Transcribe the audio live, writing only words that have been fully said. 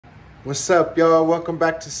What's up, y'all? Welcome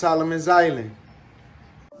back to Solomon's Island.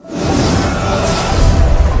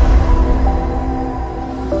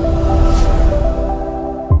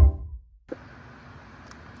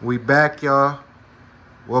 We back, y'all.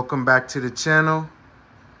 Welcome back to the channel.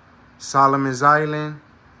 Solomon's Island,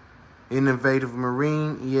 Innovative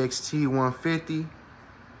Marine, EXT 150.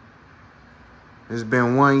 It's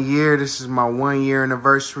been 1 year. This is my 1 year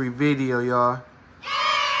anniversary video, y'all.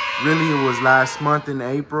 Really, it was last month in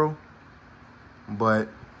April. But,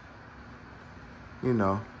 you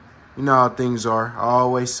know how things are. I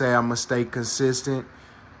always say I'm going to stay consistent.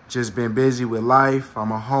 Just been busy with life.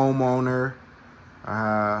 I'm a homeowner.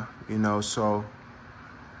 So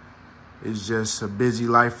it's just a busy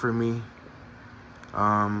life for me.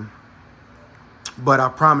 But I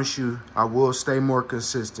promise you, I will stay more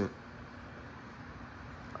consistent.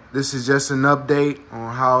 This is just an update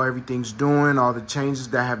on how everything's doing, all the changes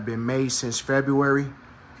that have been made since February.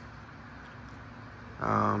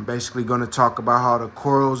 Basically going to talk about how the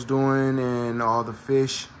coral's doing and all the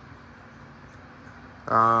fish.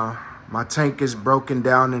 My tank is broken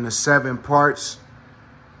down into 7 parts.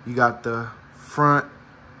 You got the front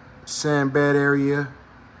sand bed area.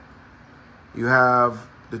 You have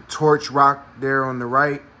the torch rock there on the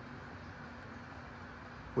right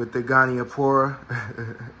with the Goniopora.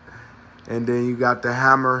 And then you got the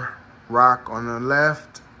hammer rock on the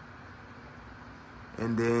left.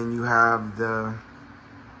 And then you have the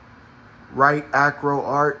right acro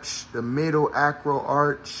arch, the middle acro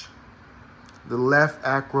arch, the left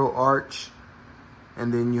acro arch,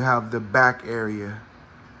 and then you have the back area.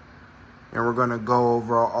 And we're gonna go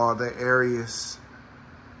over all the areas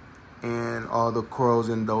and all the corals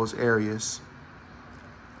in those areas.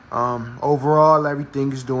 Overall,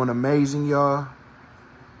 everything is doing amazing, y'all.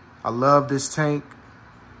 I love this tank.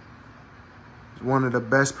 It's one of the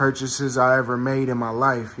best purchases I ever made in my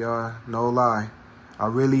life, y'all. No lie. I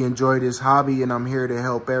really enjoy this hobby, and I'm here to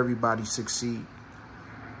help everybody succeed.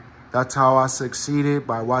 That's how I succeeded,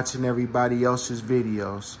 by watching everybody else's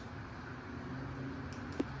videos.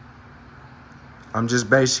 I'm just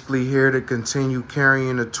basically here to continue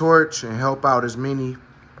carrying the torch and help out as many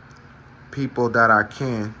people that I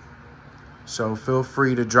can. So feel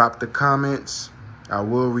free to drop the comments. I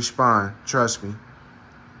will respond, trust me.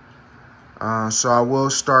 So I will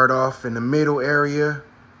start off in the middle area,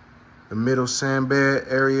 the middle sand bed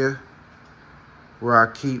area, where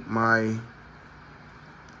I keep my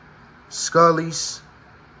scullies,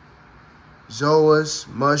 zoas,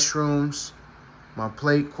 mushrooms, my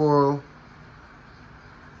plate coral,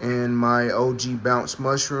 and my OG bounce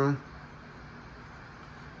mushroom.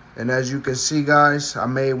 And as you can see, guys, I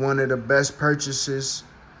made one of the best purchases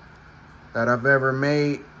that I've ever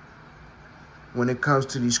made when it comes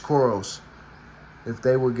to these corals. If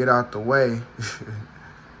they would get out the way.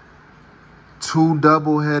 2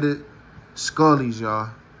 double-headed scullies,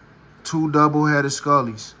 y'all. 2 double-headed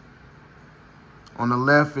scullies. On the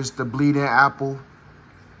left is the bleeding apple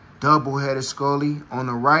double-headed scully. On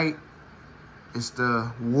the right, it's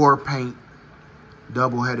the war paint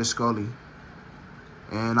double-headed scully.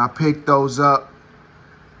 And I picked those up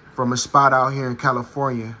from a spot out here in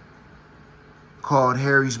California called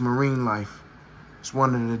Harry's Marine Life. It's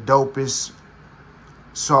one of the dopest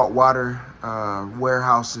saltwater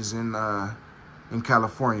warehouses in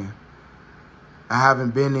California. I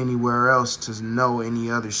haven't been anywhere else to know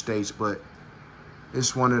any other states, but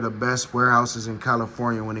it's one of the best warehouses in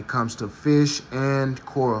California when it comes to fish and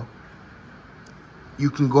coral. You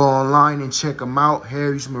can go online and check them out,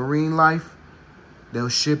 Harry's Marine Life. They'll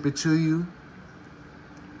ship it to you.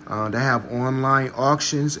 They have online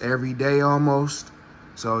auctions every day almost.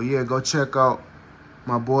 So yeah, go check out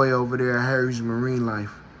my boy over there at Harry's Marine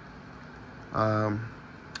Life.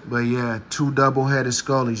 But yeah, 2 double-headed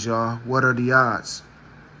scullies, y'all. What are the odds?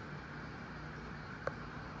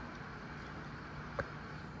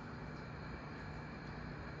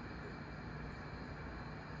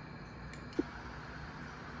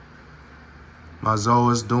 My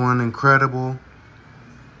Zoa's doing incredible.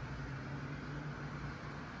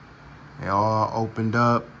 They all opened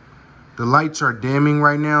up. The lights are dimming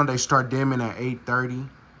right now. They start dimming at 8:30.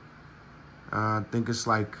 I think it's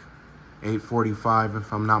like 8:45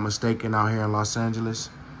 if I'm not mistaken out here in Los Angeles.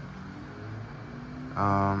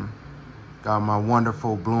 Got my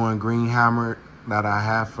wonderful blue and green hammer that I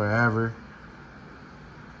have forever.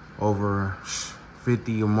 Over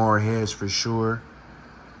 50 or more heads for sure.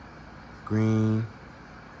 Green,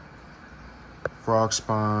 frog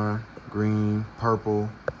spawn, green, purple,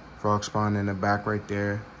 frog spawn in the back right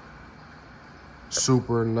there.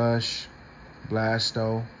 Super lush,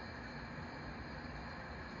 blasto.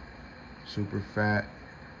 Super fat.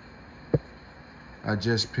 I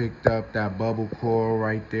just picked up that bubble coral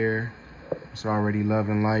right there. It's already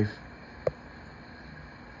loving life.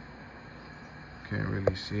 Can't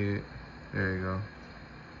really see it. There you go.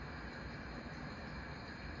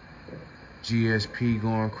 GSP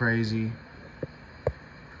going crazy.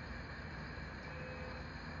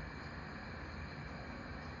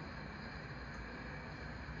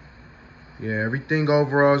 Yeah, everything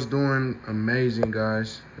overall is doing amazing,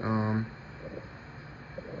 guys.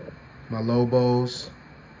 My Lobos,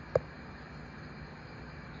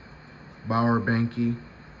 Bauer Banky,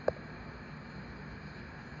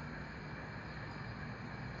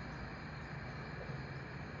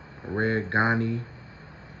 Red Ghani.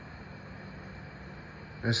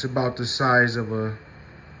 That's about the size of a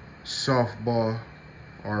softball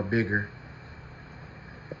or bigger.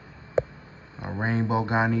 A Rainbow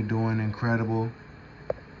Ghani doing incredible.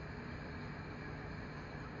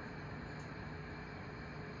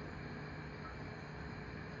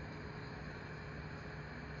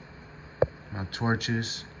 My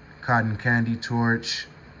torches, Cotton Candy Torch,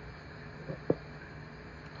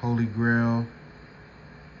 Holy Grail,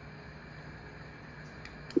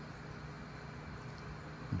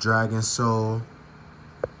 Dragon Soul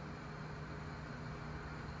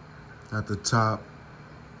at the top.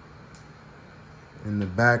 In the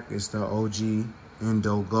back is the OG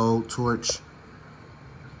Indo Gold Torch,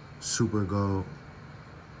 Super Gold.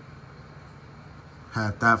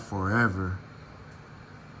 Had that forever.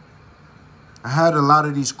 I had a lot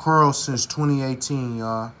of these corals since 2018,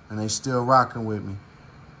 y'all, and they still rocking with me.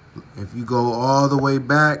 If you go all the way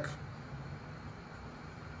back,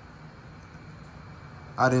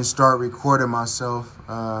 I didn't start recording myself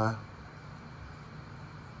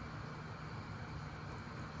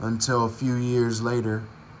until a few years later.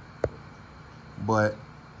 But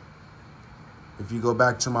if you go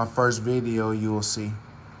back to my first video, you will see.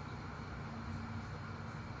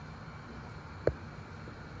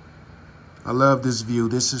 I love this view.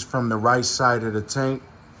 This is from the right side of the tank.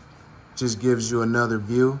 Just gives you another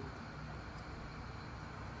view.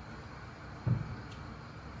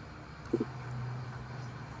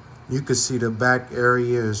 You can see the back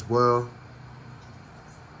area as well.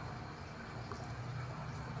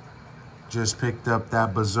 Just picked up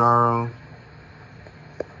that Bizarro.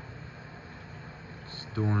 It's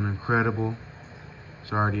doing incredible.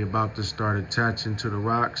 It's already about to start attaching to the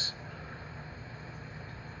rocks.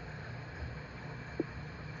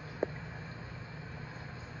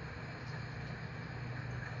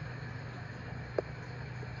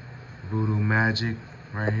 Voodoo Magic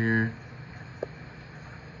right here.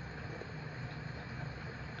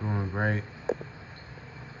 Doing great.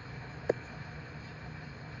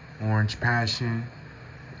 Orange Passion,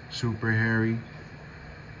 Super Hairy,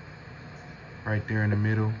 right there in the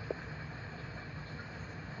middle.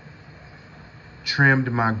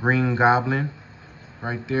 Trimmed my Green Goblin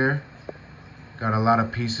right there. Got a lot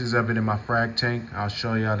of pieces of it in my frag tank. I'll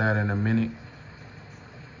show y'all that in a minute.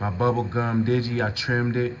 My Bubblegum Digi, I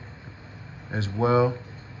trimmed it as well.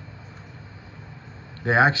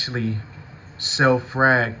 They actually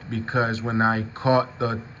self-fragged because when I caught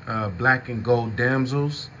the black and gold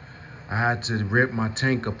damsels, I had to rip my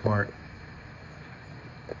tank apart.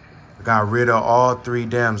 I got rid of all 3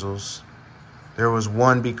 damsels. There was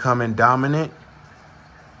one becoming dominant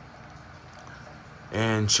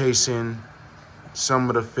and chasing some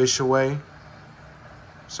of the fish away.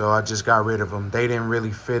 So I just got rid of them. They didn't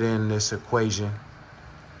really fit in this equation.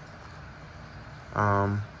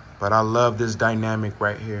 But I love this dynamic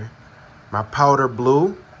right here. My powder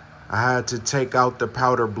blue, I had to take out the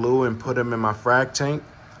powder blue and put them in my frag tank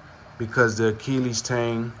because the Achilles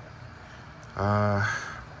tang, I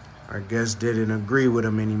guess didn't agree with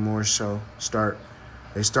them anymore. So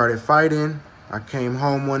they started fighting. I came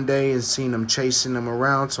home one day and seen them chasing them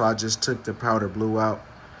around. So I just took the powder blue out.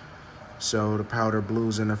 So the powder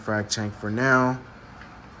blue's in the frag tank for now.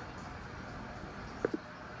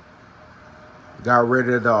 Got rid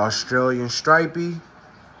of the Australian stripey.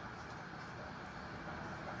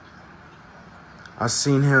 I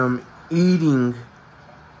seen him eating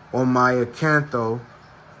on my acantho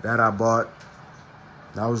that I bought.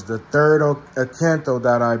 That was the 3rd acantho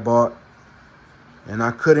that I bought. And I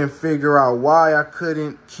couldn't figure out why I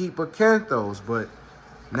couldn't keep acanthos, but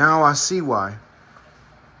now I see why.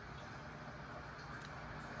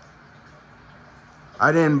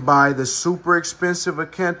 I didn't buy the super expensive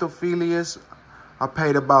Acanthophilias. I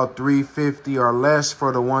paid about $350 or less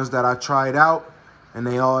for the ones that I tried out, and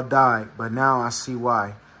they all died. But now I see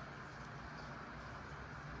why.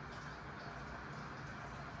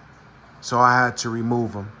 So I had to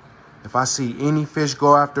remove them. If I see any fish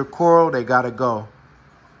go after coral, they gotta go.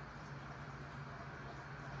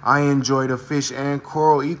 I enjoy the fish and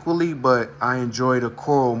coral equally, but I enjoy the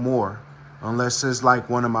coral more. Unless it's like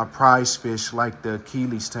one of my prize fish, like the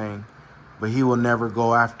Achilles tang. But he will never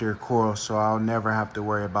go after coral, so I'll never have to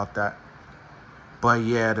worry about that. But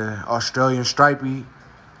yeah, the Australian stripey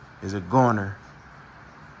is a goner.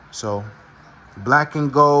 So black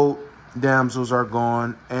and gold damsels are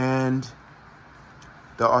gone, and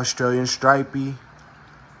the Australian stripey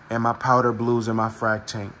and my powder blues in my frag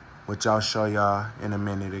tank, which I'll show y'all in a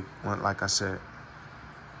minute, like I said.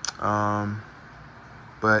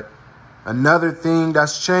 But another thing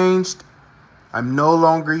that's changed, I'm no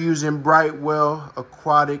longer using Brightwell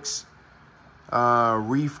Aquatics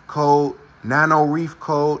Reef Code, Nano Reef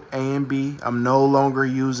Code A and B. I'm no longer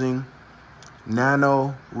using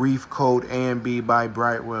Nano Reef Code A and B by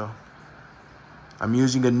Brightwell. I'm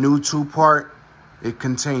using a new 2-part. It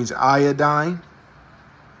contains iodine,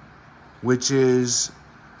 which is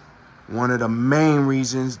one of the main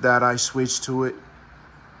reasons that I switched to it.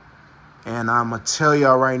 And I'm going to tell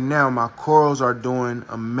y'all right now, my corals are doing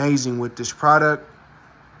amazing with this product.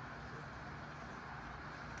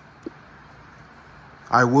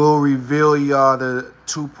 I will reveal y'all the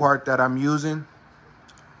 2-part that I'm using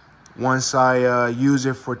once I use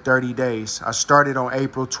it for 30 days. I started on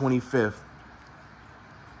April 25th.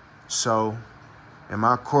 So, and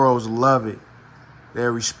my corals love it. They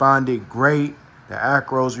responded great. The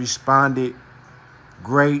acros responded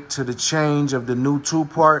great to the change of the new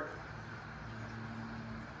 2-part.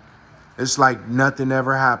 It's like nothing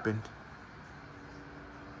ever happened.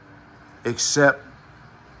 Except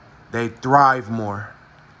they thrive more.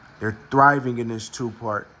 They're thriving in this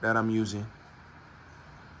 2-part that I'm using.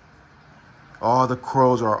 All the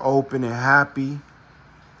corals are open and happy.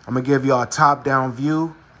 I'm going to give y'all a top-down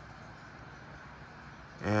view.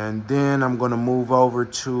 And then I'm going to move over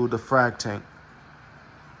to the frag tank.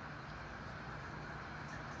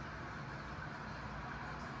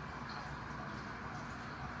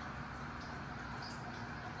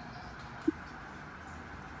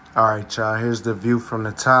 All right, y'all, here's the view from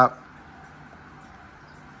the top.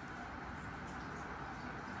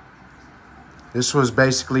 This was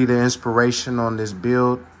basically the inspiration on this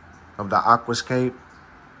build of the aquascape.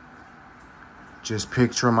 Just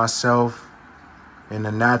picturing myself in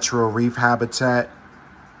a natural reef habitat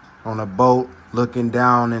on a boat looking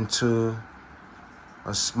down into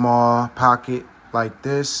a small pocket like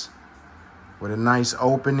this with a nice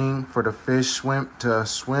opening for the fish to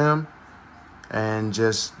swim. And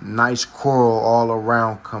just nice coral all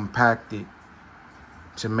around compacted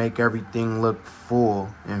to make everything look full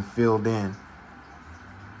and filled in.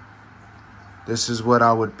 This is what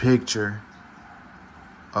I would picture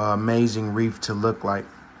an amazing reef to look like.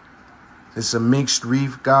 It's a mixed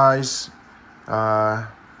reef, guys.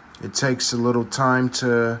 It takes a little time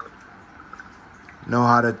to know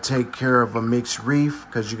how to take care of a mixed reef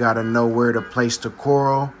because you got to know where to place the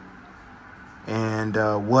coral and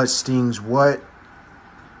what stings what.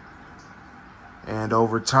 And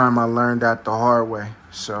over time, I learned that the hard way.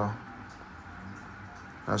 So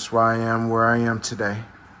that's why I am where I am today.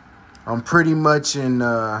 I'm pretty much in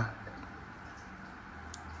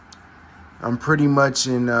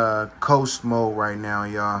coast mode right now,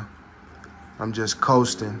 y'all. I'm just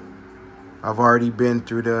coasting. I've already been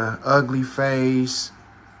through the ugly phase.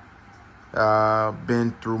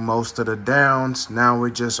 Been through most of the downs. Now we're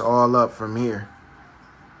just all up from here.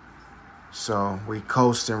 So we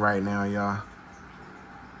coasting right now, y'all.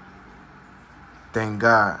 Thank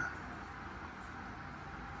God.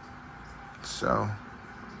 So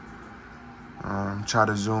try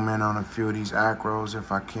to zoom in on a few of these acros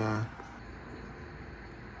if I can.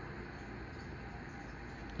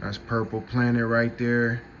 That's Purple Planet right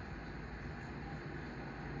there.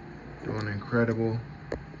 Doing incredible.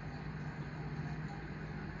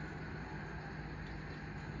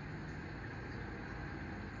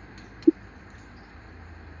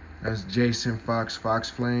 That's Jason Fox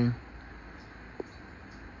Flame.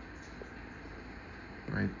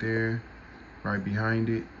 Right there, right behind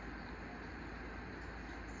it.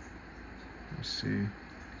 Let's see.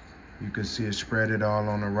 You can see it spread it all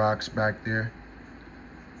on the rocks back there.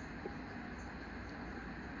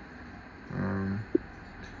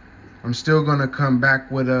 I'm still gonna come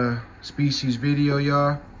back with a species video,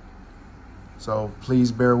 y'all. So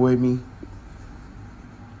please bear with me.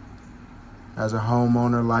 As a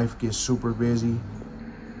homeowner, life gets super busy.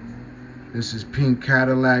 This is pink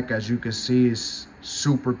Cadillac. As you can see, it's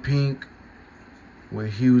super pink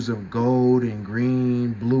with hues of gold and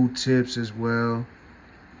green, blue tips as well.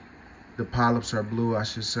 The polyps are blue, I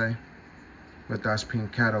should say. But that's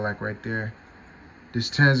pink Cadillac right there. This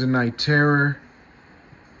Tanzanite Terror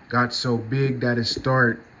got so big that it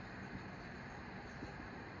started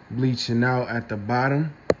bleaching out at the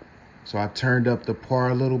bottom. So I turned up the par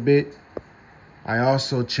a little bit. I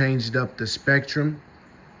also changed up the spectrum.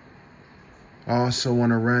 I also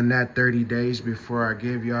want to run that 30 days before I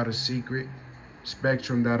give y'all the secret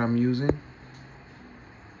spectrum that I'm using.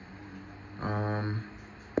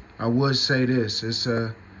 I would say this, it's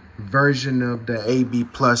a version of the AB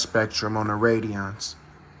Plus spectrum on the Radions.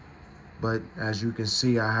 But as you can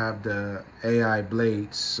see, I have the AI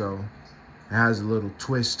blades, so it has a little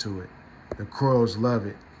twist to it. The corals love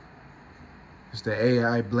it. It's the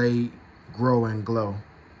AI blade grow and glow.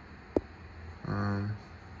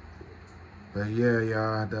 But yeah,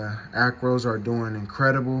 y'all, the acros are doing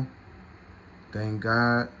incredible. Thank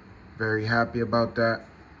God. Very happy about that.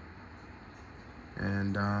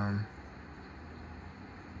 And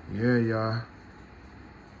yeah, y'all.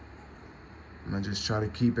 I'm gonna just try to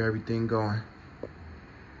keep everything going.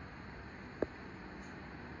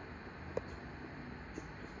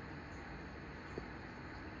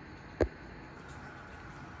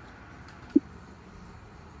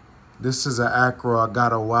 This is an acro I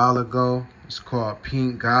got a while ago. It's called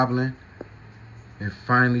Pink Goblin. It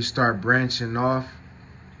finally started branching off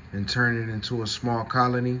and turning into a small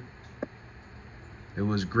colony. It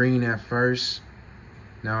was green at first.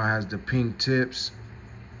 Now it has the pink tips.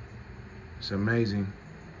 It's amazing.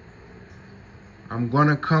 I'm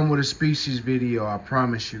gonna come with a species video, I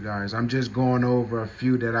promise you guys. I'm just going over a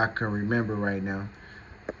few that I can remember right now.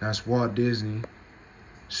 That's Walt Disney,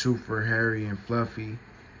 Super Hairy and Fluffy.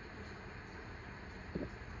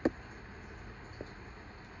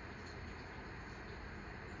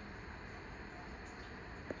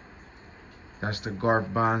 That's the Garth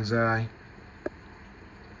Bonsai,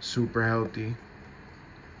 super healthy.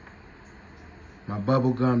 My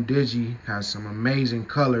bubblegum Digi has some amazing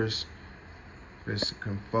colors. If this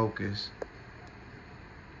can focus.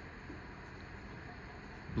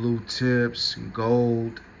 Blue tips,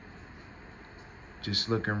 gold. Just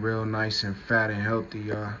looking real nice and fat and healthy,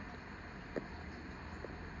 y'all.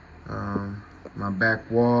 My back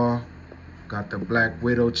wall, got the Black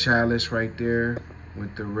Widow chalice right there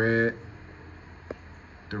with the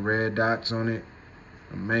red dots on it.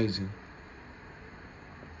 Amazing.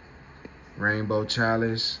 Rainbow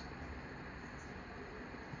chalice.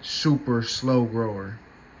 Super slow grower.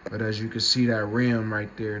 But as you can see, that rim right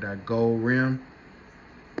there, that gold rim,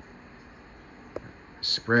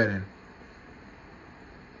 spreading.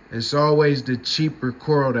 It's always the cheaper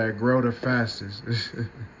coral that grow the fastest.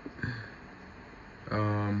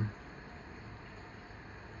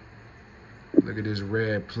 Look at this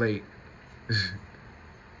red plate.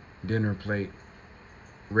 Dinner plate.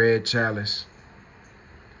 Red chalice.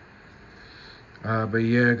 But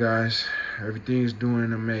yeah, guys, everything's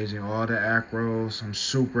doing amazing. All the acros, I'm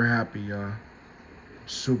super happy, y'all.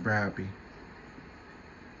 Super happy.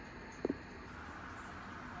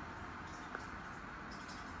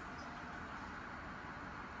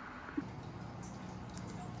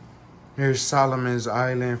 Here's Solomon's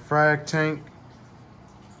Island frag tank.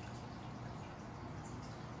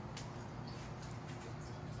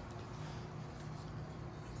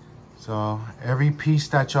 So every piece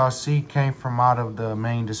that y'all see came from out of the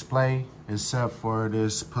main display, except for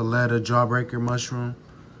this Paletta Jawbreaker mushroom.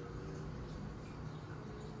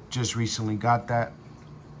 Just recently got that.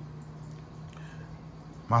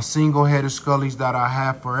 My single-headed scullies that I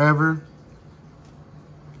have forever,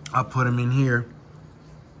 I put them in here.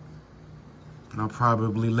 And I'll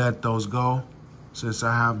probably let those go since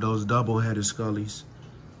I have those double-headed scullies.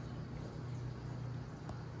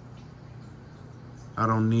 I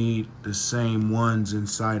don't need the same ones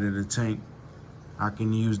inside of the tank. I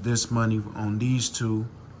can use this money on these two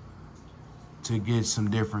to get some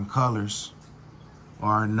different colors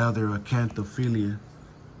or another acanthophilia.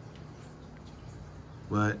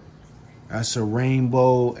 But that's a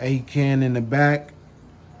rainbow acan in the back.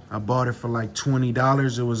 I bought it for like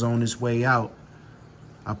 $20. It was on its way out.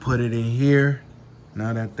 I put it in here.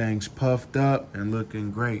 Now that thing's puffed up and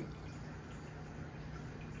looking great.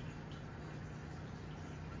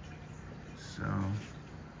 So,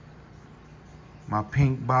 my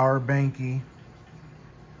pink Bower Banky,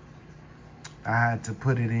 I had to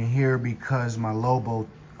put it in here because my Lobo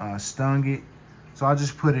stung it. So I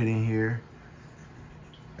just put it in here.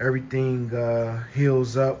 Everything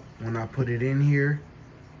heals up when I put it in here.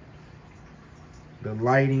 The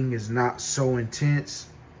lighting is not so intense.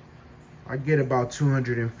 I get about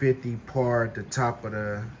 250 par at the top of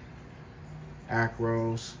the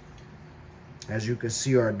acros. As you can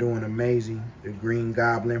see, are doing amazing. The Green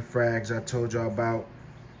Goblin frags I told y'all about.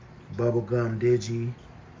 Bubblegum Digi.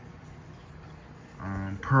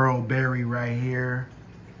 Pearl Berry right here.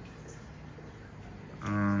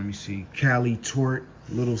 Let me see, Cali Tort,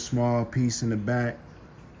 little small piece in the back.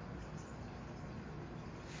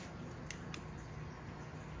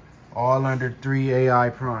 All under 3 AI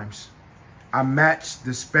primes. I match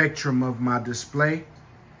the spectrum of my display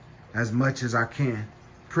as much as I can.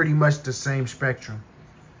 Pretty much the same spectrum.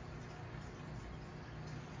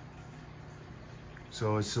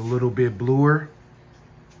 So it's a little bit bluer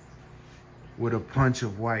with a punch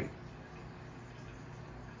of white.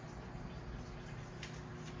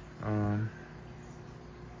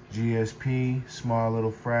 GSP, small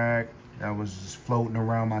little frag that was just floating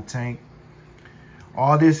around my tank.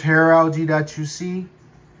 All this hair algae that you see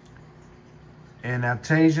in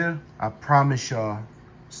Aptasia, I promise y'all,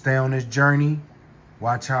 stay on this journey.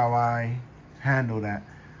 Watch how I handle that.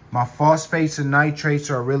 My phosphates and nitrates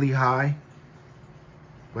are really high,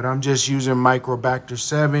 but I'm just using Microbacter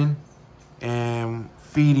 7 and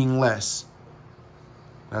feeding less.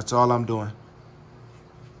 That's all I'm doing.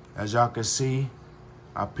 As y'all can see,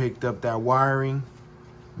 I picked up that wiring,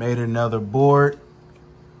 made another board.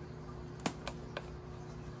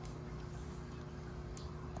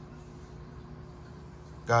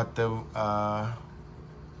 Got the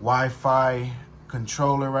Wi-Fi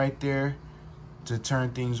controller right there to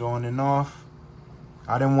turn things on and off.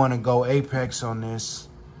 I didn't want to go Apex on this,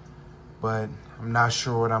 but I'm not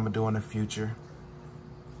sure what I'm gonna do in the future.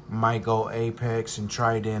 Might go Apex and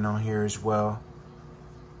Trident on here as well.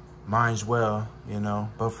 Mine's well, you know.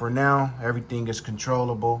 But for now, everything is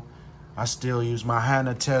controllable. I still use my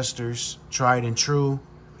HANA testers, tried and true.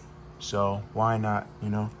 So why not, you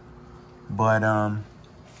know? But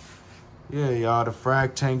yeah, y'all, the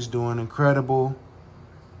frag tank's doing incredible.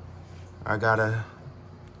 I got a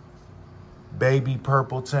baby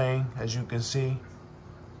purple tank, as you can see.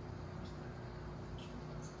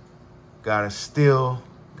 Got it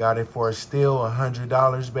for a steal,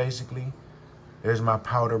 $100 basically. There's my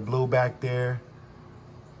powder blue back there.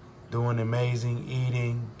 Doing amazing,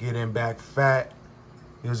 eating, getting back fat.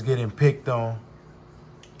 He was getting picked on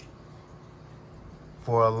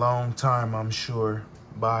for a long time, I'm sure,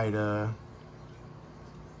 by the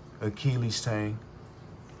Achilles tank.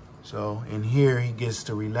 So in here, he gets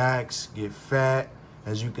to relax, get fat.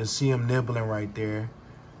 As you can see him nibbling right there.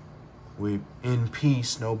 In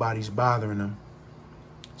peace, nobody's bothering him.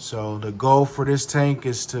 So the goal for this tank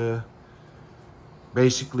is to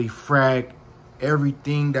basically frag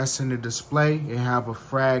everything that's in the display and have a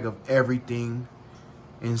frag of everything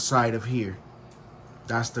inside of here.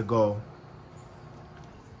 That's the goal.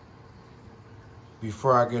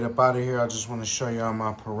 Before I get up out of here, I just want to show y'all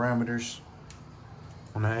my parameters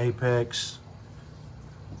on the Apex.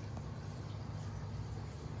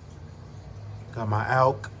 Got my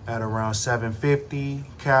ALK at around 750,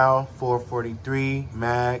 Cal 443,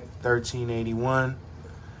 Mag 1381,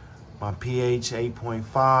 my pH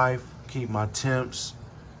 8.5, keep my temps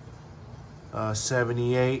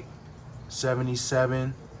 78,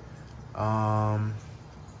 77.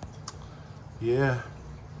 Yeah,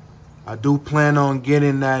 I do plan on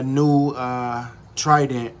getting that new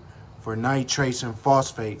Trident for nitrates and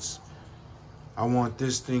phosphates. I want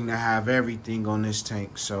this thing to have everything on this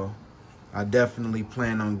tank, so I definitely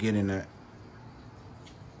plan on getting that.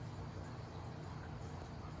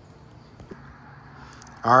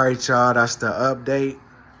 All right, y'all, that's the update.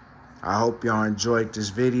 I hope y'all enjoyed this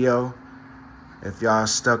video. If y'all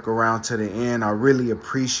stuck around to the end, I really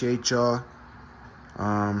appreciate y'all.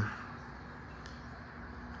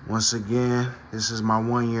 Once again, this is my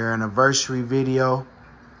 1-year anniversary video.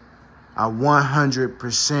 I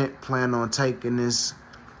 100% plan on taking this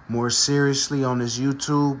more seriously on this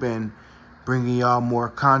YouTube and bringing y'all more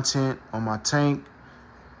content on my tank.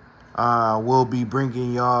 We'll be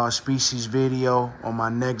bringing y'all a species video on my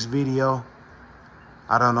next video.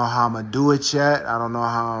 I don't know how I'm gonna do it yet. I don't know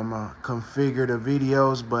how I'm gonna configure the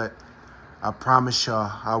videos, but I promise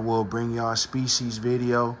y'all I will bring y'all a species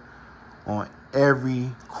video on every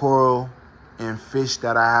coral and fish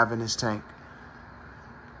that I have in this tank.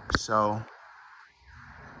 So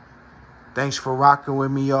thanks for rocking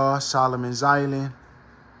with me, y'all. Solomon's Island,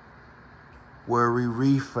 where we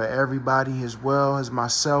reef for everybody as well as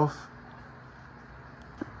myself.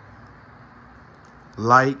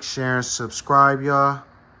 Like, share, and subscribe, y'all.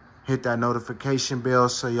 Hit that notification bell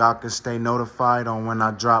so y'all can stay notified on when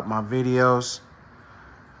I drop my videos.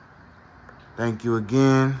 Thank you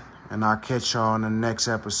again, and I'll catch y'all on the next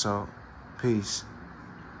episode. Peace.